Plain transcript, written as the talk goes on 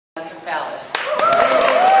Kefalas.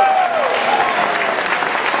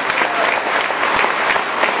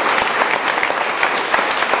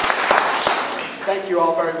 Thank you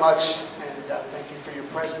all very much, and thank you for your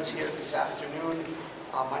presence here this afternoon.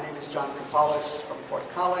 My name is John Kefalas from Fort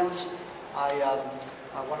Collins.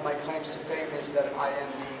 One of my claims to fame is that I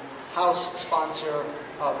am the House sponsor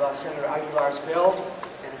of Senator Aguilar's bill,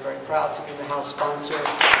 and I'm very proud to be the House sponsor.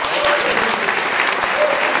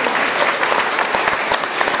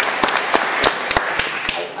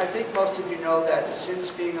 I think most of you know that since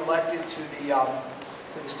being elected to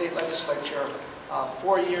the state legislature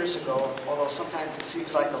 4 years ago, although sometimes it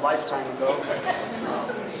seems like a lifetime ago,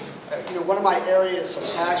 one of my areas of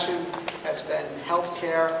passion has been health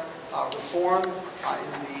care reform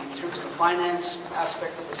in terms of the finance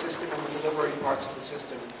aspect of the system and the delivery parts of the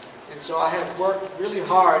system. And so I have worked really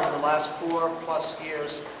hard in the last 4+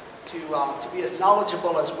 years to be as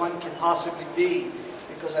knowledgeable as one can possibly be,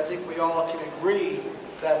 because I think we all can agree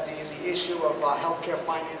that the issue of healthcare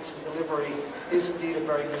finance and delivery is indeed a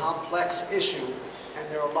very complex issue, and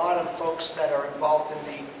there are a lot of folks that are involved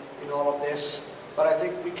in all of this. But I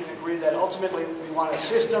think we can agree that ultimately we want a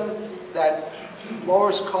system that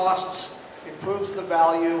lowers costs, improves the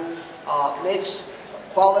value, makes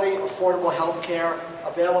quality, affordable health care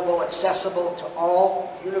available, accessible to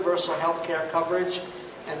all, universal health care coverage.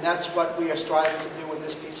 And that's what we are striving to do with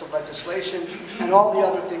this piece of legislation and all the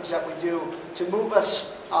other things that we do to move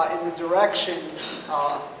us in the direction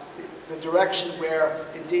where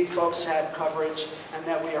indeed folks have coverage, and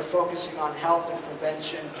that we are focusing on health and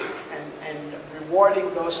prevention and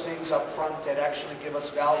rewarding those things up front that actually give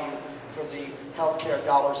us value for the healthcare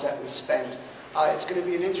dollars that we spend. It's going to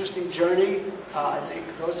be an interesting journey. I think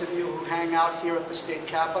those of you who hang out here at the state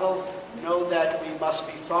capitol know that we must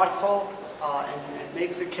be thoughtful and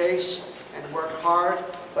make the case and work hard.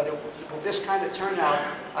 But with this kind of turnout,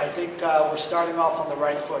 I think we're starting off on the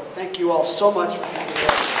right foot. Thank you all so much for being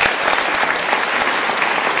here.